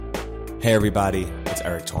Hey everybody, it's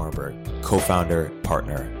Erik, co-founder,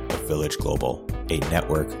 partner of Village Global, a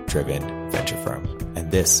network-driven venture firm.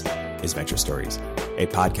 And this is Venture Stories, a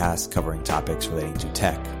podcast covering topics relating to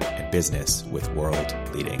tech and business with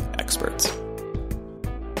world-leading experts.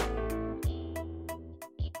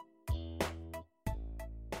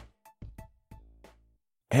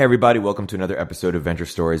 Hey everybody, welcome to another episode of Venture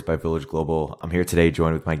Stories by Village Global. I'm here today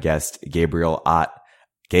joined with my guest, Gabriel Otte.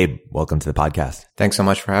 Gabe, welcome to the podcast. Thanks so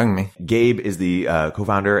much for having me. Gabe is the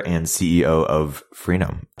co-founder and CEO of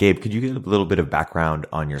Freenome. Gabe, could you give a little bit of background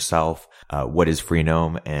on yourself? What is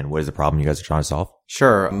Freenome and what is the problem you guys are trying to solve?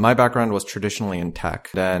 Sure. My background was traditionally in tech.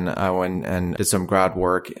 Then I went and did some grad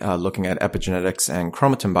work looking at epigenetics and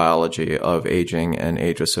chromatin biology of aging and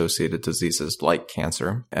age-associated diseases like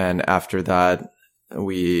cancer. And after that,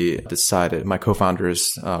 we decided, my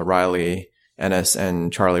co-founders, Riley Ennis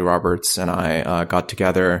and Charlie Roberts and I got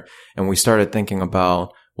together and we started thinking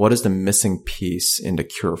about what is the missing piece in the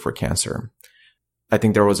cure for cancer. I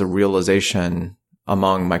think there was a realization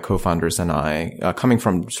among my co-founders and I, coming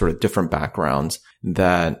from sort of different backgrounds,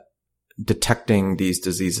 that detecting these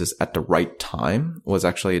diseases at the right time was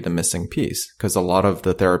actually the missing piece, because a lot of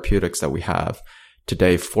the therapeutics that we have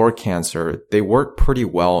today for cancer, they work pretty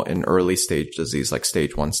well in early stage disease like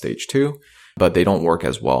stage 1, stage 2. But they don't work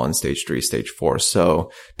as well in stage 3, stage 4.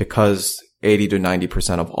 So because 80 to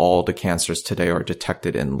 90% of all the cancers today are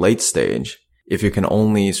detected in late stage, if you can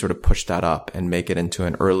only sort of push that up and make it into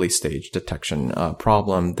an early stage detection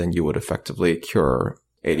problem, then you would effectively cure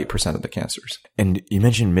 80% of the cancers. And you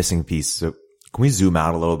mentioned missing piece. So can we zoom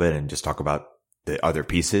out a little bit and just talk about the other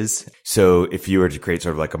pieces? So if you were to create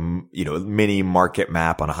sort of like a, mini market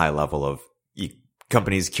map on a high level of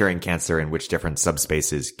companies curing cancer in which different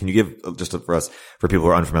subspaces, can you give just for people who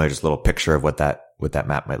are unfamiliar, just a little picture of what that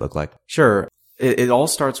map might look like? Sure. It all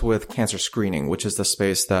starts with cancer screening, which is the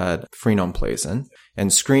space that Freenome plays in.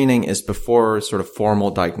 And screening is before sort of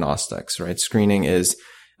formal diagnostics, right? Screening is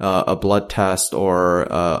a blood test or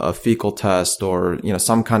a fecal test or,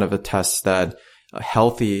 some kind of a test that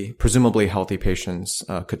presumably healthy patients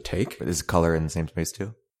could take. Is color in the same space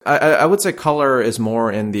too? I would say color is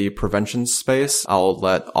more in the prevention space. I'll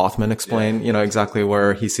let Othman explain, exactly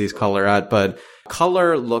where he sees color at, but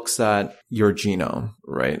color looks at your genome,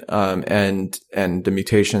 right? And the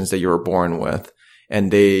mutations that you were born with. And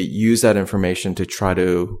they use that information to try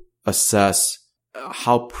to assess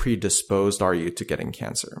how predisposed are you to getting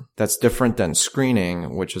cancer. That's different than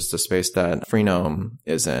screening, which is the space that Freenome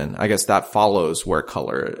is in. I guess that follows where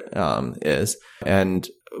color is. And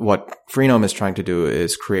what Freenome is trying to do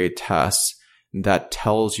is create tests that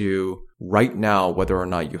tells you right now whether or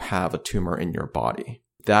not you have a tumor in your body.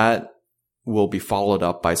 That will be followed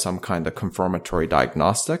up by some kind of confirmatory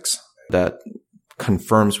diagnostics that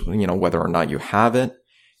confirms, whether or not you have it,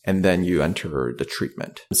 and then you enter the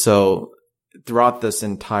treatment. So throughout this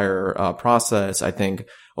entire process, I think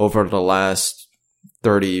over the last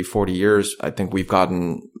 30, 40 years, I think we've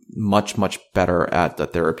gotten much, much better at the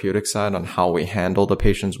therapeutic side on how we handle the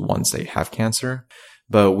patients once they have cancer.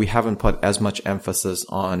 But we haven't put as much emphasis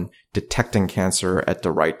on detecting cancer at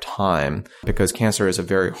the right time, because cancer is a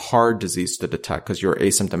very hard disease to detect because you're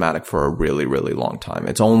asymptomatic for a really, really long time.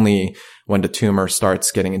 It's only when the tumor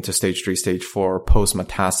starts getting into stage 3, stage 4,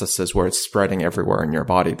 post-metastasis, where it's spreading everywhere in your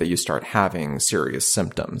body, that you start having serious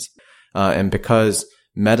symptoms. And because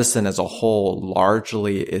medicine as a whole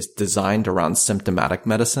largely is designed around symptomatic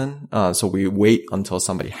medicine, so we wait until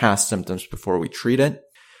somebody has symptoms before we treat it.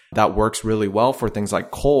 That works really well for things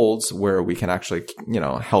like colds, where we can actually,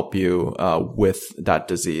 help you with that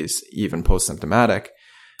disease, even post-symptomatic.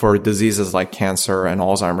 For diseases like cancer and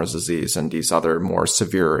Alzheimer's disease and these other more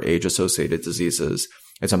severe age-associated diseases,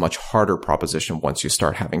 it's a much harder proposition once you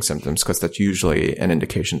start having symptoms, because that's usually an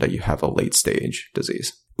indication that you have a late-stage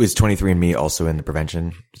disease. Is 23andMe also in the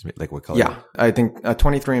prevention? Like what color? Yeah, I think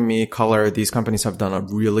 23andMe, color, these companies have done a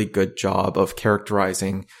really good job of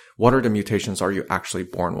characterizing what are the mutations are you actually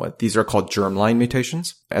born with. These are called germline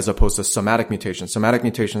mutations as opposed to somatic mutations. Somatic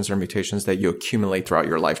mutations are mutations that you accumulate throughout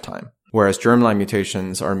your lifetime, whereas germline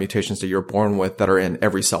mutations are mutations that you're born with that are in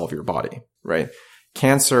every cell of your body, right?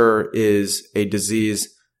 Cancer is a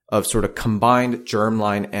disease of sort of combined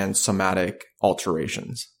germline and somatic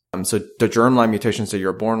alterations. So the germline mutations that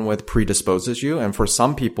you're born with predisposes you. And for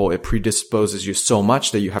some people, it predisposes you so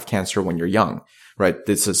much that you have cancer when you're young, right?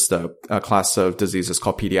 This is the class of diseases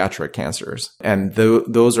called pediatric cancers. And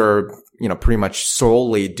those are, pretty much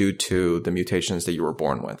solely due to the mutations that you were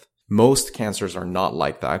born with. Most cancers are not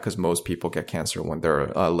like that, because most people get cancer when they're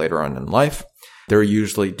later on in life. They're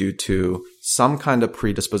usually due to some kind of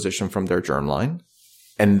predisposition from their germline.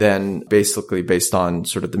 And then basically based on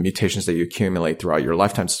sort of the mutations that you accumulate throughout your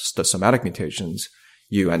lifetime, the somatic mutations,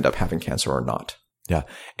 you end up having cancer or not. Yeah.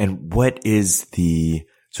 And what is the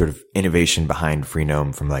sort of innovation behind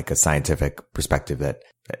Freenome from like a scientific perspective that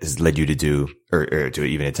has led you to do or to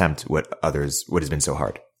even attempt what has been so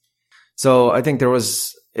hard? So I think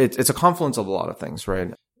it's a confluence of a lot of things,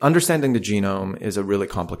 right? Understanding the genome is a really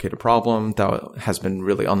complicated problem that has been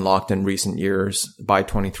really unlocked in recent years by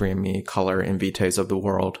 23andMe, Color, Invitaes of the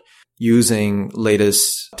world, using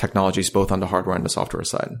latest technologies both on the hardware and the software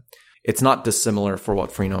side. It's not dissimilar for what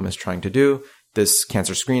Freenome is trying to do. This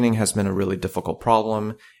cancer screening has been a really difficult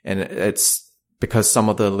problem, and it's because some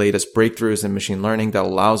of the latest breakthroughs in machine learning that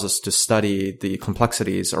allows us to study the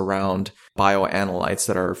complexities around bioanalytes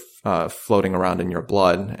that are floating around in your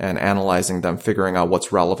blood and analyzing them, figuring out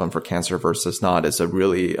what's relevant for cancer versus not is a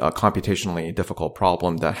really computationally difficult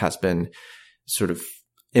problem that has been sort of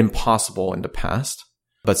impossible in the past,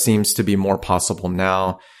 but seems to be more possible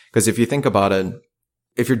now. Because if you think about it,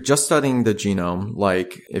 if you're just studying the genome,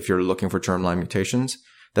 like if you're looking for germline mutations,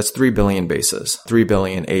 that's 3 billion bases, 3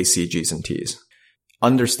 billion A, C, Gs, and Ts.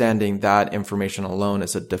 Understanding that information alone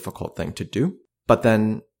is a difficult thing to do, but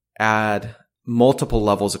then add multiple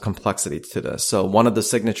levels of complexity to this. So one of the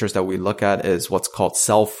signatures that we look at is what's called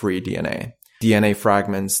cell-free DNA. DNA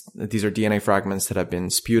fragments, these are DNA fragments that have been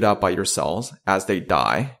spewed out by your cells as they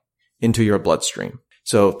die into your bloodstream.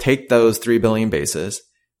 So take those 3 billion bases,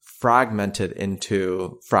 fragment it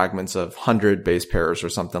into fragments of 100 base pairs or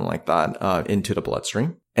something like that into the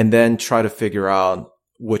bloodstream, and then try to figure out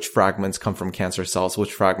which fragments come from cancer cells,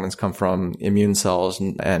 which fragments come from immune cells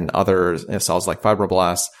and other cells like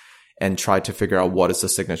fibroblasts, and try to figure out what is the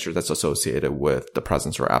signature that's associated with the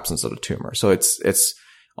presence or absence of the tumor. So it's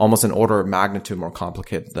almost an order of magnitude more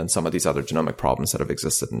complicated than some of these other genomic problems that have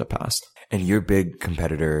existed in the past. And your big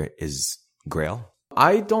competitor is Grail?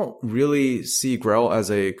 I don't really see Grail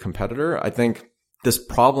as a competitor. I think this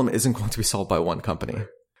problem isn't going to be solved by one company.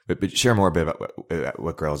 But share more a bit about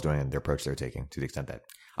what Grail is doing and the approach they're taking to the extent that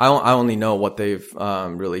I only know what they've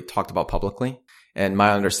really talked about publicly. And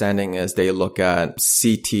my understanding is they look at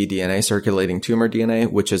ctDNA, circulating tumor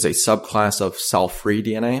DNA, which is a subclass of cell-free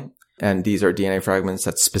DNA. And these are DNA fragments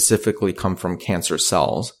that specifically come from cancer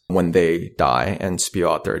cells when they die and spew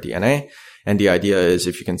out their DNA. And the idea is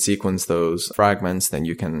if you can sequence those fragments, then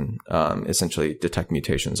you can essentially detect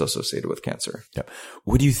mutations associated with cancer. Yeah.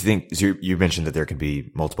 What do you think? So you mentioned that there could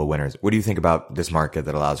be multiple winners. What do you think about this market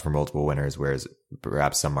that allows for multiple winners, whereas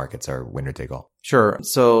perhaps some markets are winner take all? Sure.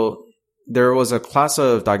 So there was a class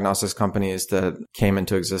of diagnostics companies that came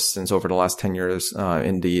into existence over the last 10 years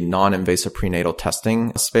in the non-invasive prenatal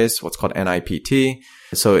testing space, what's called NIPT.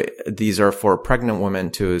 So these are for pregnant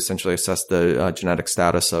women to essentially assess the genetic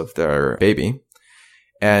status of their baby.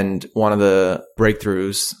 And one of the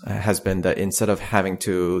breakthroughs has been that instead of having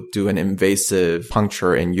to do an invasive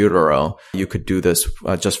puncture in utero, you could do this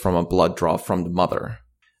just from a blood draw from the mother.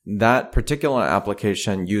 That particular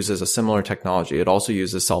application uses a similar technology. It also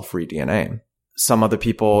uses cell-free DNA. Some of the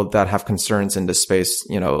people that have concerns in this space,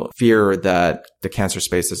 fear that the cancer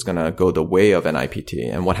space is going to go the way of NIPT.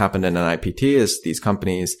 And what happened in NIPT is these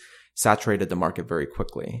companies saturated the market very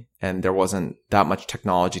quickly, and there wasn't that much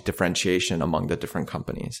technology differentiation among the different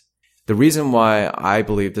companies. The reason why I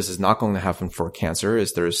believe this is not going to happen for cancer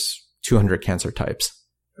is there's 200 cancer types,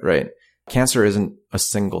 right? Cancer isn't a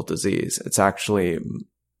single disease. It's actually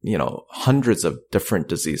hundreds of different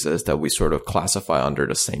diseases that we sort of classify under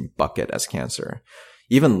the same bucket as cancer.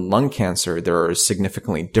 Even lung cancer, there are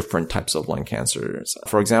significantly different types of lung cancers.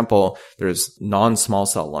 For example, there's non-small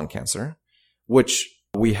cell lung cancer, which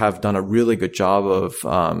we have done a really good job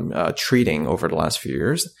of treating over the last few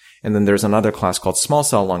years. And then there's another class called small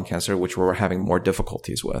cell lung cancer, which we're having more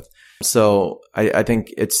difficulties with. So I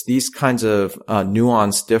think it's these kinds of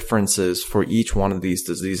nuanced differences for each one of these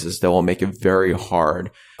diseases that will make it very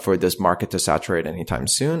hard for this market to saturate anytime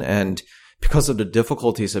soon. And because of the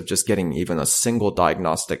difficulties of just getting even a single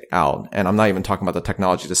diagnostic out, and I'm not even talking about the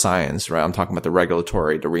technology, the science, right? I'm talking about the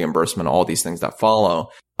regulatory, the reimbursement, all these things that follow.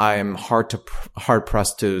 I'm hard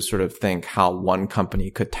pressed to sort of think how one company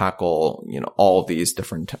could tackle, all these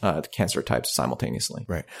different cancer types simultaneously.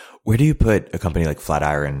 Right. Where do you put a company like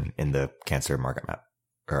Flatiron in the cancer market map?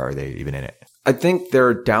 Or are they even in it? I think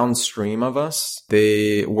they're downstream of us.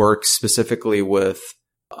 They work specifically with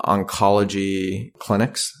oncology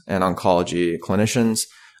clinics and oncology clinicians.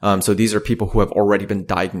 So these are people who have already been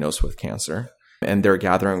diagnosed with cancer, and they're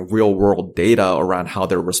gathering real world data around how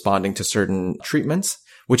they're responding to certain treatments.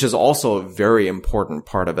 which is also a very important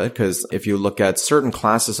part of it. Because if you look at certain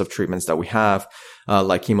classes of treatments that we have,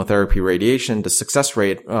 like chemotherapy, radiation, the success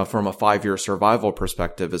rate from a 5-year survival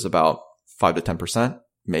perspective is about 5 to 10%,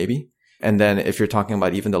 maybe. And then if you're talking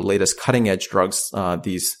about even the latest cutting edge drugs,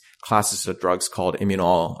 these classes of drugs called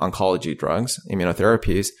immuno-oncology drugs,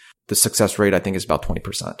 immunotherapies, the success rate, I think, is about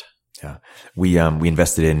 20%. Yeah. We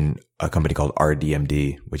invested in a company called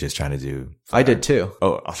RDMD, which is trying to do. I did too.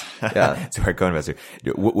 Oh, yeah. So our co-investor.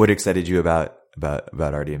 What excited you about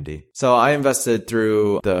RDMD? So I invested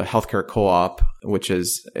through the Healthcare Co-op, which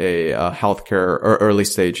is a healthcare or early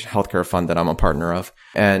stage healthcare fund that I'm a partner of.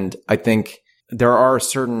 And I think there are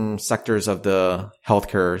certain sectors of the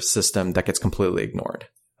healthcare system that gets completely ignored.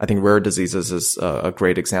 I think rare diseases is a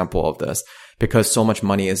great example of this, because so much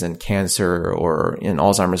money is in cancer or in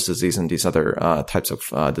Alzheimer's disease and these other types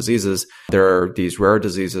of diseases. There are these rare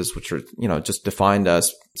diseases which are, just defined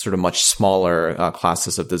as sort of much smaller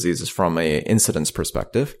classes of diseases from a incidence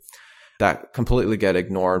perspective that completely get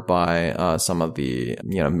ignored by some of the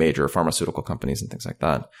major pharmaceutical companies and things like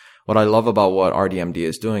that. What I love about what RDMD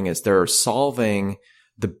is doing is they're solving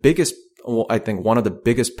I think one of the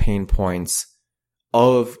biggest pain points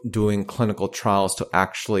of doing clinical trials to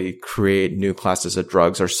actually create new classes of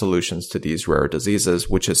drugs or solutions to these rare diseases,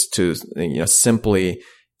 which is to simply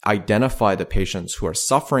identify the patients who are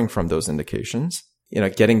suffering from those indications,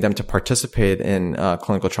 getting them to participate in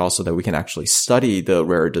clinical trials so that we can actually study the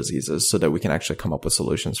rare diseases so that we can actually come up with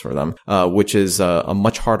solutions for them, which is a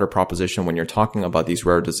much harder proposition when you're talking about these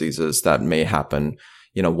rare diseases that may happen,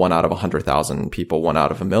 1 out of 100,000 people, 1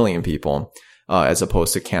 out of 1 million people. As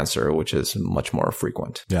opposed to cancer, which is much more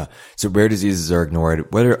frequent. Yeah. So rare diseases are ignored.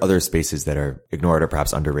 What are other spaces that are ignored or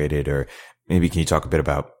perhaps underrated? Or maybe can you talk a bit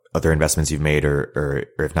about other investments you've made or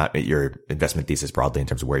if not, your investment thesis broadly in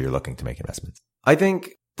terms of where you're looking to make investments? I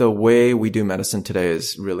think the way we do medicine today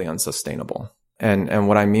is really unsustainable. And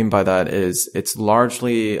what I mean by that is it's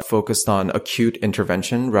largely focused on acute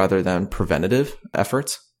intervention rather than preventative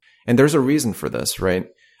efforts. And there's a reason for this, right?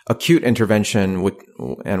 Acute intervention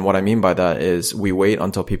and what I mean by that is we wait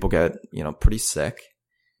until people get, pretty sick,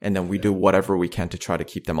 and then we do whatever we can to try to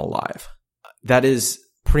keep them alive. That is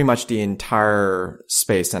pretty much the entire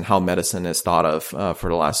space and how medicine is thought of for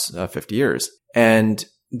the last 50 years. And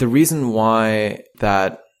the reason why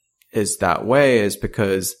that is that way is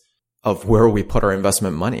because of where we put our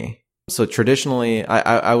investment money. So traditionally,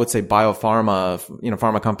 I would say biopharma,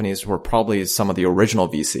 pharma companies were probably some of the original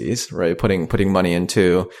VCs, right? Putting money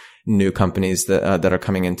into new companies that are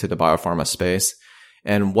coming into the biopharma space.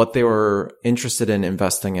 And what they were interested in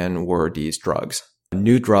investing in were these drugs,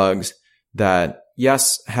 new drugs that,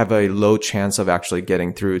 yes, have a low chance of actually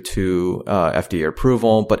getting through to FDA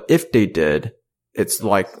approval. But if they did, it's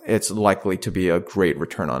likely to be a great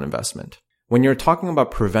return on investment. When you're talking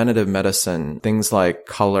about preventative medicine, things like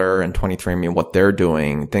Color and 23andMe, what they're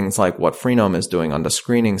doing, things like what Freenome is doing on the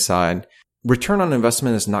screening side, return on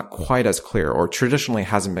investment is not quite as clear, or traditionally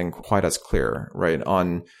hasn't been quite as clear, right?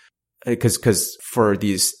 Because for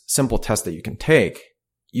these simple tests that you can take,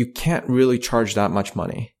 you can't really charge that much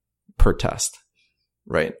money per test,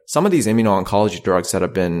 right? Some of these immuno-oncology drugs that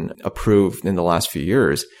have been approved in the last few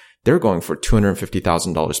years, they're going for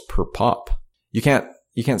 $250,000 per pop. You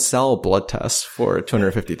can't sell blood tests for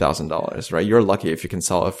 $250,000, right? You're lucky if you can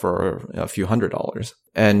sell it for a few $100s.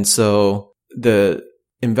 And so the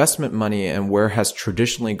investment money and where has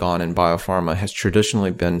traditionally gone in biopharma has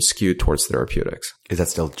traditionally been skewed towards therapeutics. Is that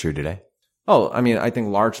still true today? Oh, I think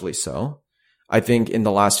largely so. I think in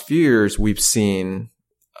the last few years, we've seen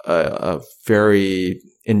a very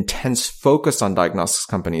intense focus on diagnostics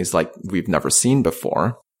companies like we've never seen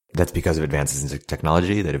before. That's because of advances in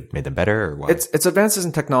technology that have made them better, or what? It's advances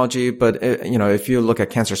in technology, but if you look at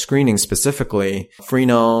cancer screening specifically,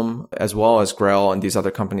 Freenome as well as Grail and these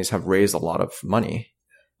other companies have raised a lot of money,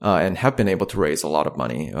 and have been able to raise a lot of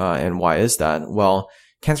money. And why is that? Well,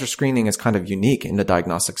 cancer screening is kind of unique in the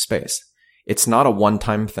diagnostic space. It's not a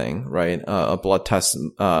one-time thing, right? A blood test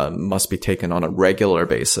must be taken on a regular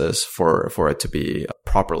basis for it to be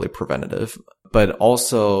properly preventative, but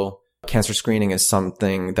also cancer screening is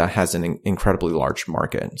something that has an incredibly large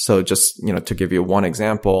market. So just, to give you one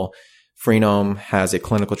example, Freenome has a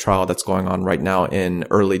clinical trial that's going on right now in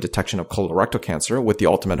early detection of colorectal cancer with the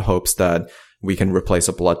ultimate hopes that we can replace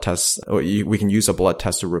a blood test, or we can use a blood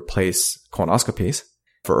test to replace colonoscopies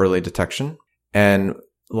for early detection. And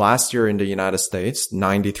last year in the United States,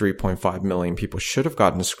 93.5 million people should have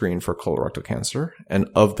gotten screened for colorectal cancer. And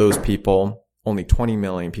of those people, only 20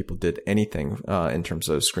 million people did anything in terms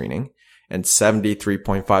of screening, and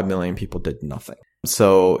 73.5 million people did nothing.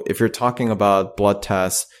 So if you're talking about blood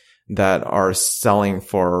tests that are selling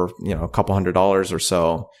for, a couple $100s or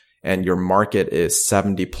so, and your market is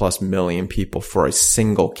 70 plus million people for a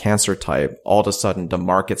single cancer type, all of a sudden the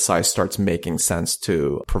market size starts making sense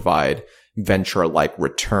to provide venture-like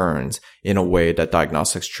returns in a way that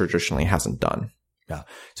diagnostics traditionally hasn't done. Yeah.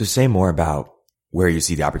 So say more about where you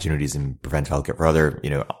see the opportunities in preventive healthcare for other,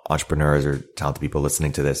 entrepreneurs or talented people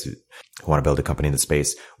listening to this who want to build a company in the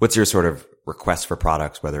space. What's your sort of request for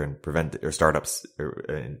products, whether in or startups or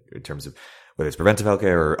in terms of whether it's preventive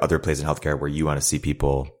healthcare or other places in healthcare where you want to see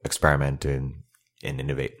people experiment and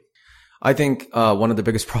innovate? I think one of the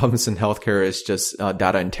biggest problems in healthcare is just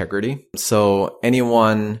data integrity. So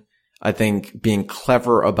anyone, I think, being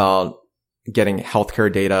clever about getting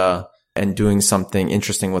healthcare data and doing something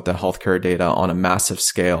interesting with the healthcare data on a massive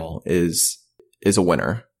scale is a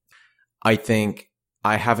winner. I think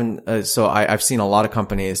I've seen a lot of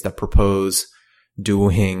companies that propose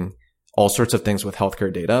doing all sorts of things with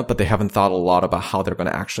healthcare data, but they haven't thought a lot about how they're going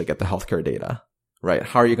to actually get the healthcare data, right?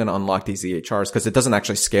 How are you going to unlock these EHRs? Because it doesn't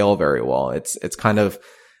actually scale very well. It's kind of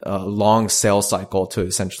a long sales cycle to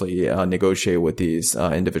essentially negotiate with these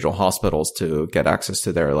individual hospitals to get access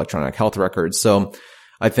to their electronic health records. So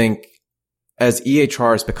I think as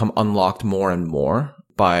EHRs become unlocked more and more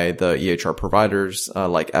by the EHR providers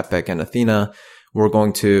like Epic and Athena, we're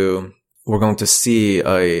going to see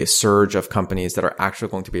a surge of companies that are actually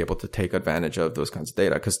going to be able to take advantage of those kinds of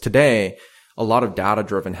data. Because today, a lot of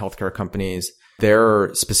data-driven healthcare companies,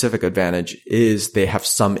 their specific advantage is they have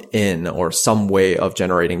some way of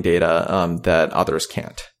generating data that others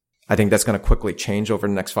can't. I think that's going to quickly change over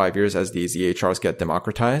the next 5 years as these EHRs get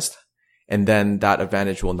democratized. And then that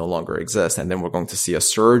advantage will no longer exist. And then we're going to see a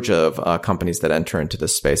surge of companies that enter into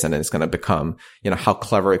this space. And then it's going to become, how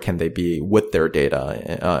clever can they be with their data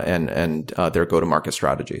and their go-to-market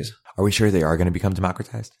strategies. Are we sure they are going to become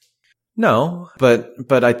democratized? No,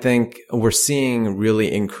 but I think we're seeing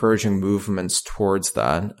really encouraging movements towards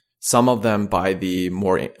that. Some of them by the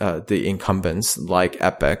incumbents like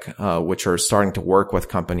Epic, which are starting to work with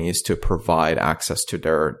companies to provide access to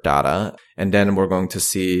their data. And then we're going to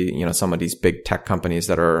see, some of these big tech companies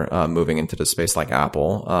that are moving into the space like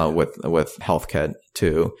Apple, with HealthKit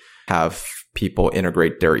to have people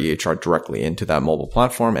integrate their EHR directly into that mobile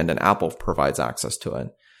platform. And then Apple provides access to it.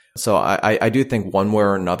 So I do think one way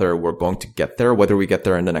or another, we're going to get there. Whether we get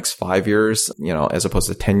there in the next 5 years, as opposed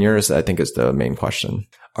to 10 years, I think is the main question.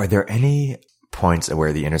 Are there any points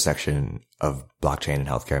where the intersection of blockchain and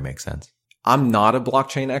healthcare makes sense? I'm not a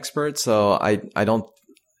blockchain expert, so I don't,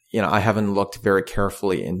 I haven't looked very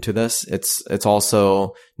carefully into this. It's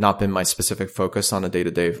also not been my specific focus on a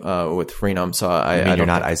day-to-day with Freenome. So you're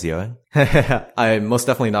not ICOing? I'm most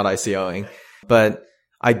definitely not ICOing, but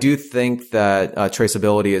I do think that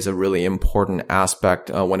traceability is a really important aspect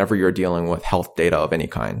whenever you're dealing with health data of any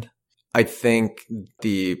kind. I think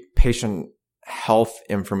the patient health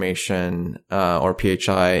information or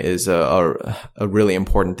PHI is a really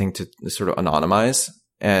important thing to sort of anonymize.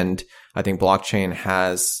 And I think blockchain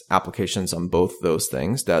has applications on both those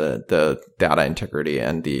things, the data integrity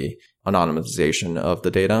and the anonymization of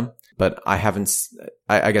the data. But I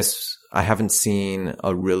guess I haven't seen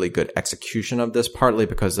a really good execution of this, partly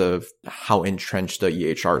because of how entrenched the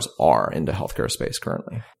EHRs are in the healthcare space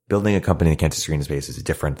currently. Building a company in the cancer screening space is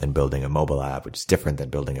different than building a mobile app, which is different than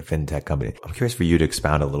building a fintech company. I'm curious for you to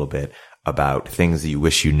expound a little bit about things that you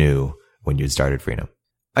wish you knew when you started Freenome.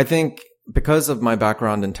 I think because of my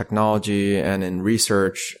background in technology and in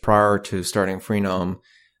research prior to starting Freenome,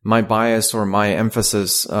 my bias or my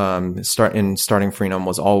emphasis in starting Freenome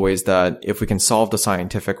was always that if we can solve the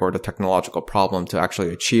scientific or the technological problem to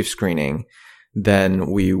actually achieve screening, then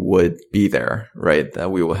we would be there, right?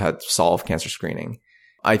 That we would have solved cancer screening.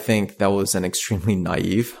 I think that was an extremely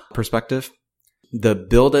naive perspective. The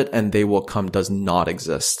build it and they will come does not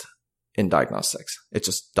exist in diagnostics. It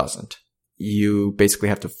just doesn't. You basically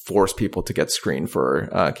have to force people to get screened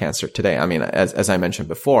for cancer today. I mean, as I mentioned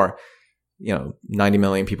before, 90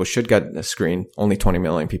 million people should get screened. Only 20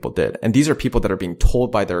 million people did. And these are people that are being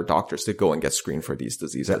told by their doctors to go and get screened for these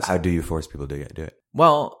diseases. How do you force people to do it?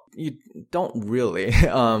 Well, you don't really.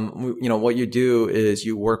 What you do is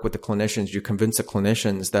you work with the clinicians. You convince the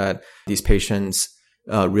clinicians that these patients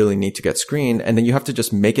really need to get screened. And then you have to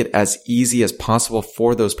just make it as easy as possible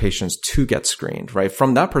for those patients to get screened, right?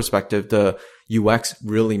 From that perspective, the UX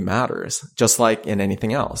really matters, just like in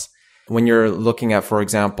anything else. When you're looking at, for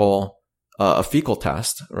example, a fecal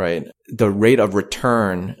test, right? The rate of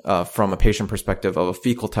return from a patient perspective of a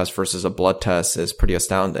fecal test versus a blood test is pretty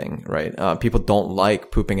astounding, right? People don't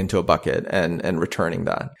like pooping into a bucket and returning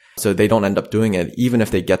that. So they don't end up doing it even if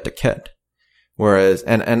they get the kit. Whereas,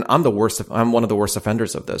 and I'm I'm one of the worst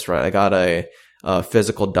offenders of this, right? I got a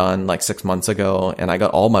physical done like 6 months ago, and I got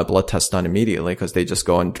all my blood tests done immediately because they just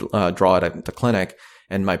go and draw it at the clinic,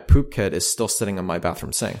 and my poop kit is still sitting in my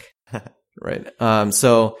bathroom sink. Right.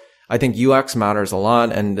 So I think UX matters a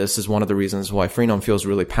lot. And this is one of the reasons why Freenome feels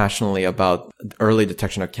really passionately about early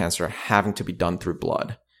detection of cancer having to be done through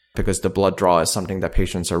blood, because the blood draw is something that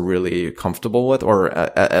patients are really comfortable with, or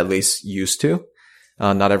at least used to.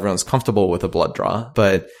 Not everyone's comfortable with a blood draw,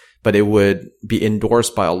 but it would be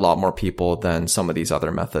endorsed by a lot more people than some of these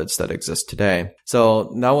other methods that exist today.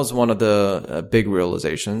 So that was one of the big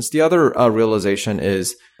realizations. The other realization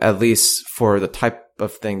is, at least for the type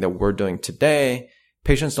of thing that we're doing today,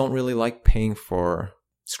 patients don't really like paying for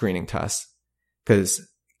screening tests, because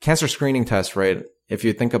cancer screening tests, right? If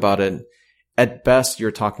you think about it, at best, you're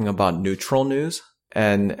talking about neutral news.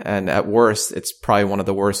 And at worst, it's probably one of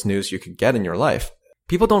the worst news you could get in your life.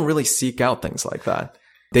 People don't really seek out things like that.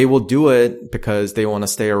 They will do it because they want to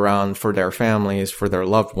stay around for their families, for their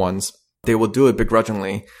loved ones. They will do it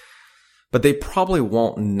begrudgingly, but they probably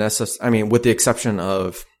won't necessarily, with the exception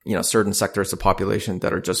of, certain sectors of population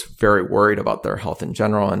that are just very worried about their health in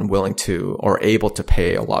general and willing to or able to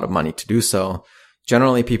pay a lot of money to do so.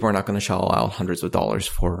 Generally, people are not going to shell out hundreds of dollars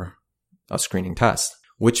for a screening test,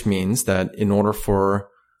 which means that in order for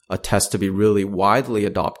a test to be really widely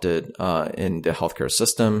adopted in the healthcare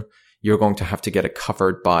system, you're going to have to get it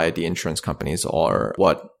covered by the insurance companies, or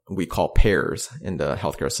what we call payers in the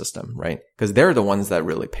healthcare system, right? Because they're the ones that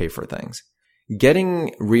really pay for things.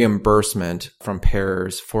 Getting reimbursement from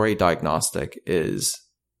payers for a diagnostic is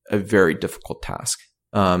a very difficult task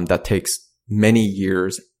that takes many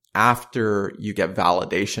years after you get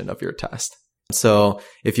validation of your test. So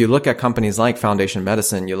if you look at companies like Foundation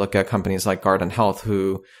Medicine, you look at companies like Guardant Health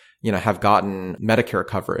who, have gotten Medicare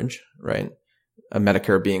coverage, right?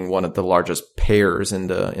 Medicare being one of the largest payers in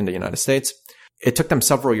the United States. It took them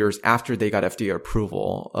several years after they got FDA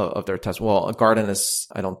approval of their test. Well, Guardant is,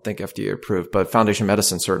 I don't think FDA approved, but Foundation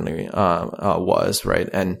Medicine certainly was, right?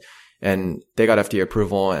 And they got FDA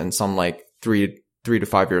approval, and some like three to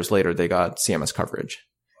 5 years later, they got CMS coverage.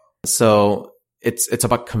 So it's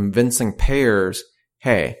about convincing payers,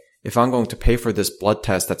 hey, if I'm going to pay for this blood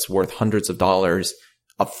test that's worth hundreds of dollars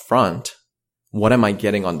up front, what am I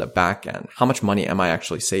getting on the back end? How much money am I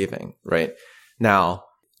actually saving, right? Now,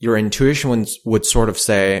 your intuition would sort of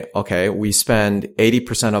say, okay, we spend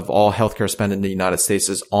 80% of all healthcare spend in the United States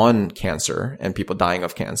is on cancer and people dying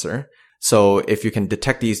of cancer. So if you can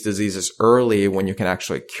detect these diseases early when you can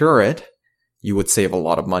actually cure it, you would save a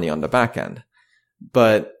lot of money on the back end.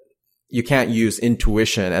 But you can't use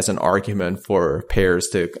intuition as an argument for payers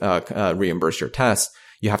to reimburse your tests.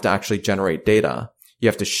 You have to actually generate data. You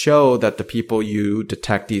have to show that the people you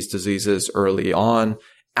detect these diseases early on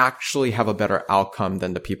actually have a better outcome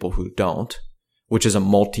than the people who don't, which is a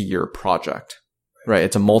multi-year project, right?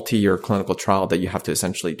 It's a multi-year clinical trial that you have to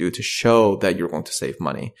essentially do to show that you're going to save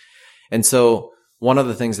money. And so one of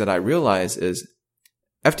the things that I realize is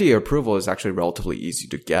FDA approval is actually relatively easy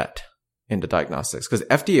to get in the diagnostics, because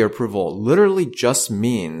FDA approval literally just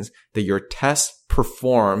means that your test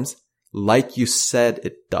performs like you said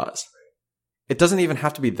it does. It doesn't even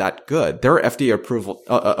have to be that good. There are FDA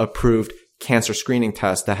approved cancer screening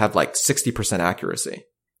tests that have like 60% accuracy,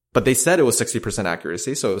 but they said it was 60%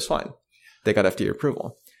 accuracy, so it was fine. They got FDA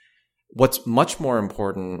approval. What's much more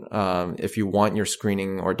important, if you want your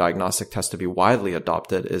screening or diagnostic test to be widely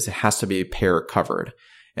adopted, is it has to be payer covered.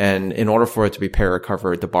 And in order for it to be payer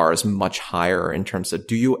covered, the bar is much higher in terms of,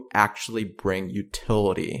 do you actually bring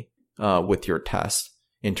utility with your test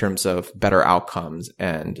in terms of better outcomes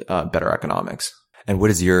and better economics? And what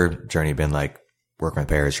has your journey been like, working with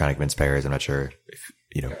payers, trying to convince payers? I'm not sure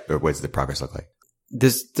if, or what does the progress look like?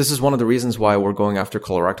 This is one of the reasons why we're going after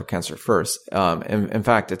colorectal cancer first. In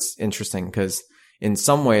fact, it's interesting because in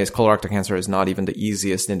some ways, colorectal cancer is not even the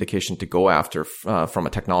easiest indication to go after from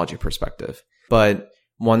a technology perspective. But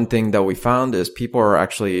one thing that we found is people are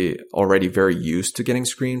actually already very used to getting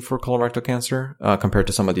screened for colorectal cancer compared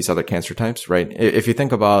to some of these other cancer types, right? If you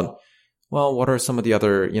think about, well, what are some of the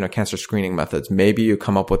other, cancer screening methods? Maybe you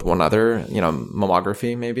come up with one other,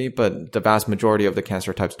 mammography maybe, but the vast majority of the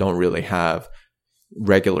cancer types don't really have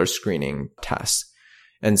regular screening tests.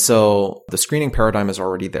 And so the screening paradigm is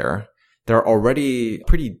already there. There are already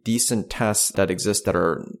pretty decent tests that exist that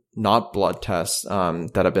are not blood tests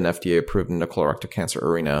that have been FDA approved in the colorectal cancer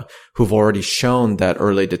arena, who've already shown that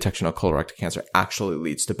early detection of colorectal cancer actually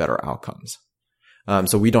leads to better outcomes.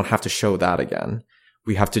 So we don't have to show that again.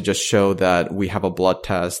 We have to just show that we have a blood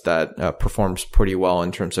test that performs pretty well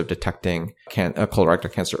in terms of detecting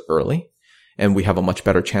colorectal cancer early. And we have a much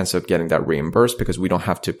better chance of getting that reimbursed because we don't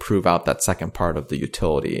have to prove out that second part of the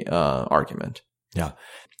utility argument. Yeah.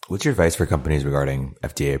 What's your advice for companies regarding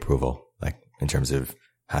FDA approval, like in terms of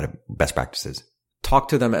how to best practices? Talk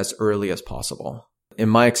to them as early as possible. In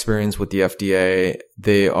my experience with the FDA,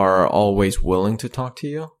 they are always willing to talk to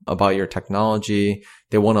you about your technology.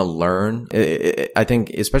 They want to learn. I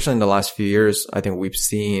think, especially in the last few years, I think we've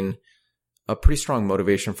seen a pretty strong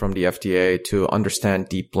motivation from the FDA to understand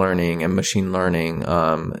deep learning and machine learning,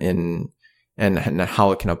 and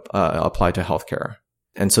how it can apply to healthcare.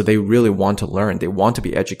 And so they really want to learn. They want to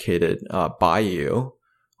be educated by you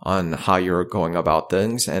on how you're going about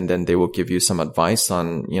things. And then they will give you some advice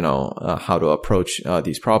on, how to approach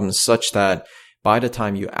these problems, such that by the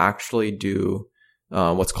time you actually do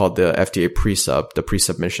what's called the FDA the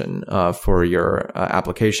pre-submission for your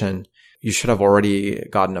application, you should have already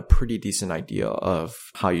gotten a pretty decent idea of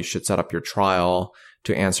how you should set up your trial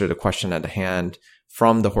to answer the question at hand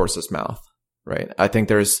from the horse's mouth, right? I think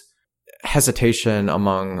there's hesitation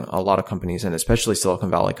among a lot of companies, and especially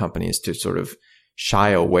Silicon Valley companies, to sort of shy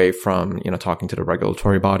away from, talking to the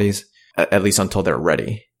regulatory bodies, at least until they're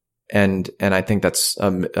ready. And I think that's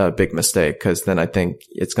a big mistake, because then I think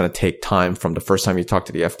it's going to take time from the first time you talk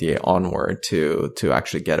to the FDA onward to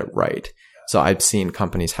actually get it right. So I've seen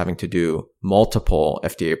companies having to do multiple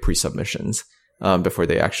FDA pre-submissions before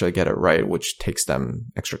they actually get it right, which takes them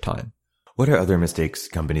extra time. What are other mistakes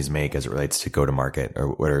companies make as it relates to go to market, or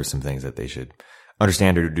what are some things that they should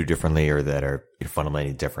understand or do differently, or that are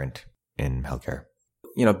fundamentally different in healthcare?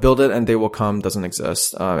 Build it and they will come doesn't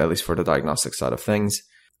exist, at least for the diagnostic side of things.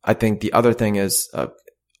 I think the other thing is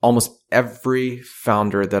almost every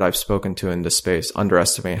founder that I've spoken to in this space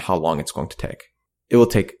underestimate how long it's going to take. It will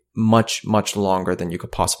take much, much longer than you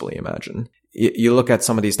could possibly imagine. You look at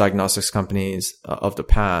some of these diagnostics companies of the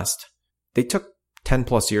past, they took 10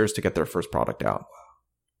 plus years to get their first product out.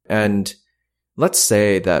 And let's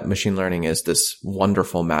say that machine learning is this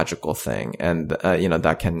wonderful, magical thing, and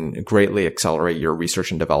that can greatly accelerate your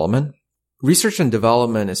research and development. Research and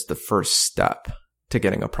development is the first step to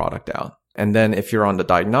getting a product out. And then if you're on the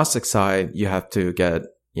diagnostic side, you have to get,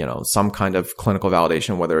 some kind of clinical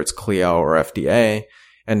validation, whether it's CLIA or FDA.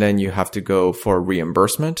 And then you have to go for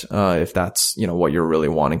reimbursement, if that's, what you're really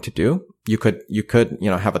wanting to do. You could,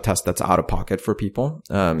 have a test that's out of pocket for people,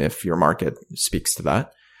 if your market speaks to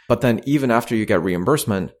that. But then even after you get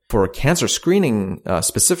reimbursement for cancer screening,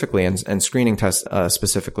 specifically and screening tests,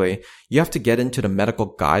 specifically, you have to get into the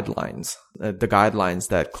medical guidelines, the guidelines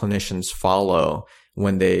that clinicians follow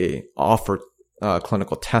when they offer,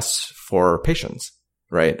 clinical tests for patients.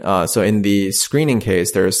 Right. So in the screening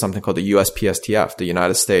case, there is something called the USPSTF, the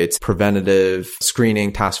United States Preventative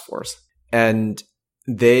Screening Task Force. And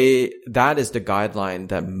that is the guideline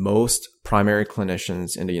that most primary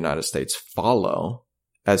clinicians in the United States follow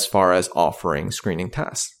as far as offering screening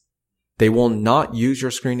tests. They will not use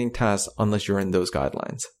your screening test unless you're in those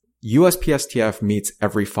guidelines. USPSTF meets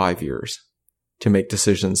every 5 years to make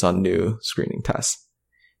decisions on new screening tests.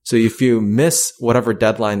 So if you miss whatever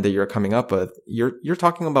deadline that you're coming up with, you're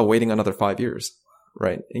talking about waiting another 5 years,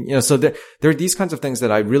 right? And, so there are these kinds of things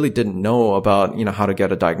that I really didn't know about, how to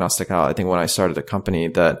get a diagnostic out. I think when I started a company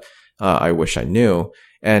that I wish I knew.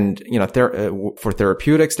 And, for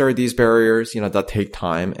therapeutics, there are these barriers, that take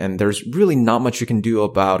time, and there's really not much you can do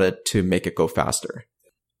about it to make it go faster.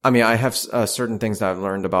 I mean, I have certain things that I've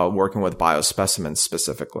learned about working with biospecimens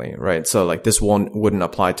specifically, right? So like this one wouldn't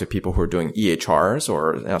apply to people who are doing EHRs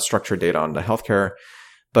or structured data on the healthcare.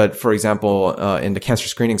 But for example, in the cancer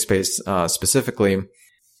screening space, specifically,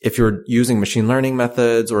 if you're using machine learning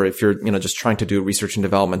methods, or if you're, just trying to do research and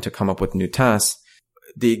development to come up with new tests,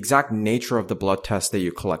 the exact nature of the blood test that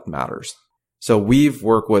you collect matters. So we've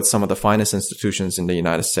worked with some of the finest institutions in the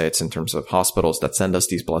United States in terms of hospitals that send us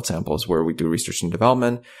these blood samples where we do research and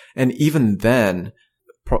development. And even then,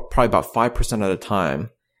 probably about 5% of the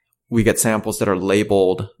time, we get samples that are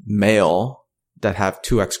labeled male that have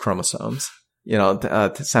 2X chromosomes,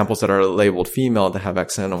 samples that are labeled female that have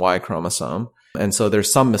X and Y chromosome. And so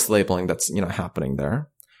there's some mislabeling that's, happening there.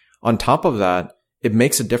 On top of that, it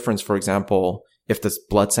makes a difference, for example, if this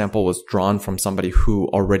blood sample was drawn from somebody who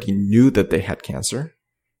already knew that they had cancer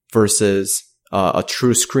versus a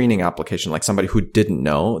true screening application, like somebody who didn't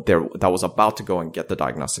know that was about to go and get the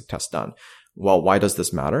diagnostic test done. Well, why does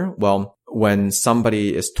this matter? Well, when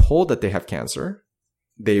somebody is told that they have cancer,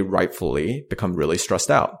 they rightfully become really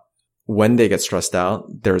stressed out. When they get stressed out,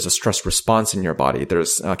 there's a stress response in your body.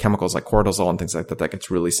 There's chemicals like cortisol and things like that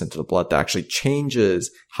gets released into the blood that actually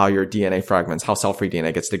changes how your DNA fragments, how cell-free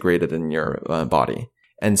DNA gets degraded in your body.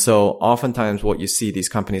 And so oftentimes what you see, these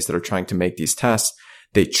companies that are trying to make these tests,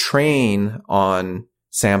 They train on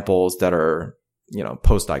samples that are,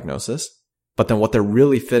 post-diagnosis. But then what they're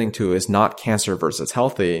really fitting to is not cancer versus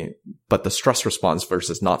healthy, but the stress response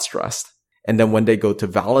versus not stressed. And then when they go to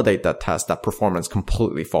validate that test, that performance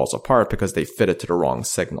completely falls apart because they fit it to the wrong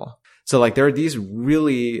signal. So like there are these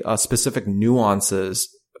really specific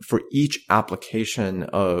nuances for each application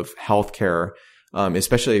of healthcare,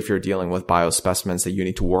 especially if you're dealing with biospecimens that you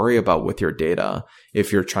need to worry about with your data,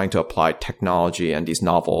 if you're trying to apply technology and these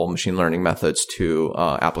novel machine learning methods to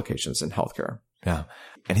applications in healthcare. Yeah.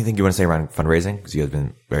 Anything you want to say around fundraising? Because you guys have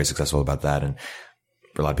been very successful about that. And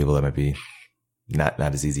for a lot of people, that might be not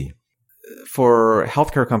as easy. For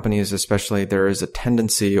healthcare companies, especially, there is a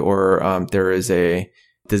tendency or there is a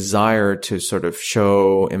desire to sort of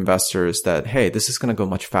show investors that, hey, this is going to go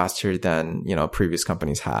much faster than, previous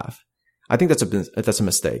companies have. I think that's a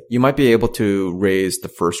mistake. You might be able to raise the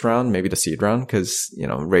first round, maybe the seed round, because,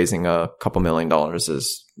 raising a couple $1 million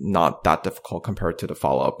is not that difficult compared to the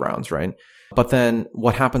follow-up rounds, right? But then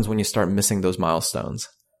what happens when you start missing those milestones,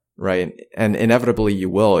 right? And inevitably you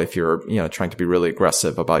will if you're, trying to be really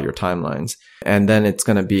aggressive about your timelines. And then it's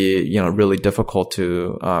going to be, really difficult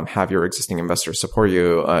to have your existing investors support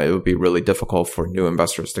you. It would be really difficult for new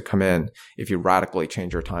investors to come in if you radically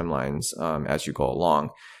change your timelines as you go along.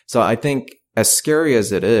 So I think as scary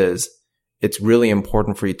as it is, it's really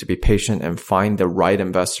important for you to be patient and find the right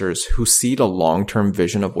investors who see the long-term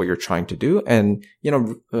vision of what you're trying to do and,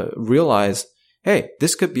 realize, hey,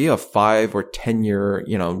 this could be a 5 or 10 year,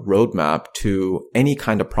 roadmap to any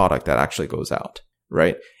kind of product that actually goes out,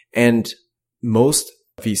 right? And most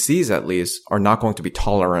VCs, at least, are not going to be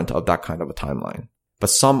tolerant of that kind of a timeline, but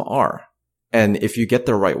some are. And if you get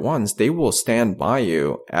the right ones, they will stand by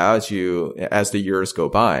you as the years go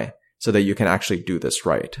by so that you can actually do this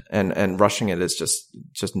right. And rushing it is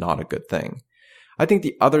just not a good thing. I think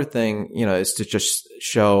the other thing, is to just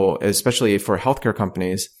show, especially for healthcare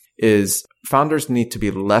companies, is founders need to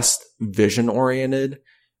be less vision oriented,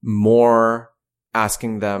 more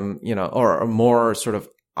asking them, or more sort of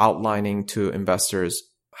outlining to investors,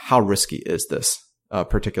 how risky is this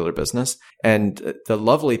particular business? And the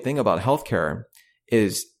lovely thing about healthcare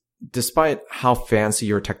is despite how fancy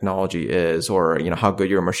your technology is or, how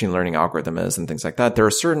good your machine learning algorithm is and things like that, there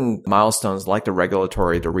are certain milestones like the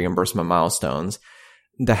regulatory, the reimbursement milestones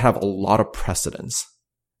that have a lot of precedence,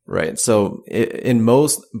 right? So in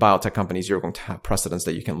most biotech companies, you're going to have precedents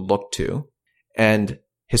that you can look to. And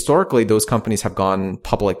historically, those companies have gone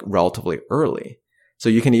public relatively early. So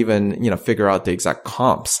you can even, figure out the exact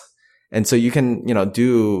comps. And so you can,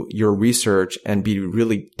 do your research and be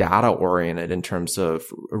really data oriented in terms of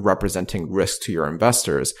representing risk to your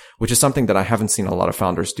investors, which is something that I haven't seen a lot of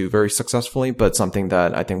founders do very successfully, but something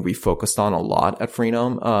that I think we focused on a lot at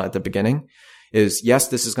Freenome at the beginning is, yes,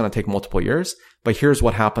 this is going to take multiple years, but here's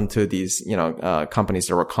what happened to these, companies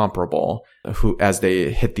that were comparable as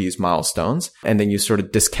they hit these milestones. And then you sort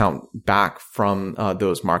of discount back from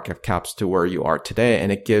those market caps to where you are today.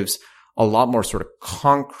 And it gives a lot more sort of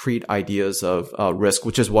concrete ideas of risk,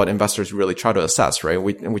 which is what investors really try to assess, right?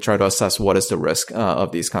 We try to assess what is the risk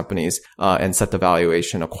of these companies and set the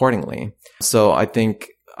valuation accordingly. So I think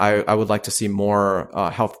I would like to see more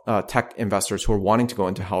health tech investors who are wanting to go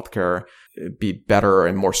into healthcare be better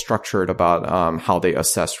and more structured about how they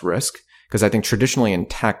assess risk. Because I think traditionally in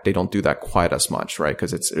tech, they don't do that quite as much, right?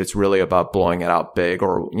 Because it's really about blowing it out big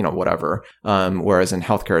or, whatever. Whereas in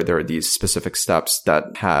healthcare, there are these specific steps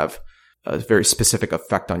that have a very specific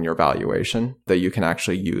effect on your valuation that you can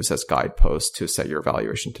actually use as guideposts to set your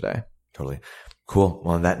valuation today. Totally. Cool.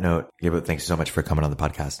 Well, on that note, Gabriel, thanks so much for coming on the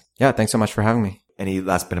podcast. Yeah, thanks so much for having me. Any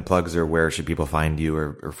last minute plugs or where should people find you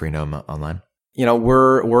or Freenome online?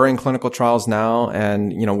 We're in clinical trials now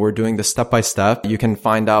and, we're doing this step by step. You can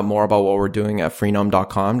find out more about what we're doing at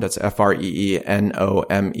freenome.com. That's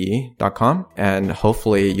FREENOME.com. And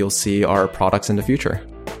hopefully you'll see our products in the future.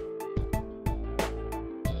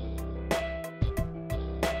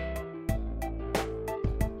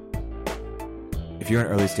 If you're an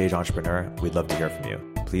early stage entrepreneur, we'd love to hear from you.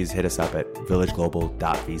 Please hit us up at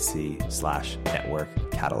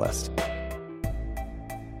villageglobal.vc/network catalyst.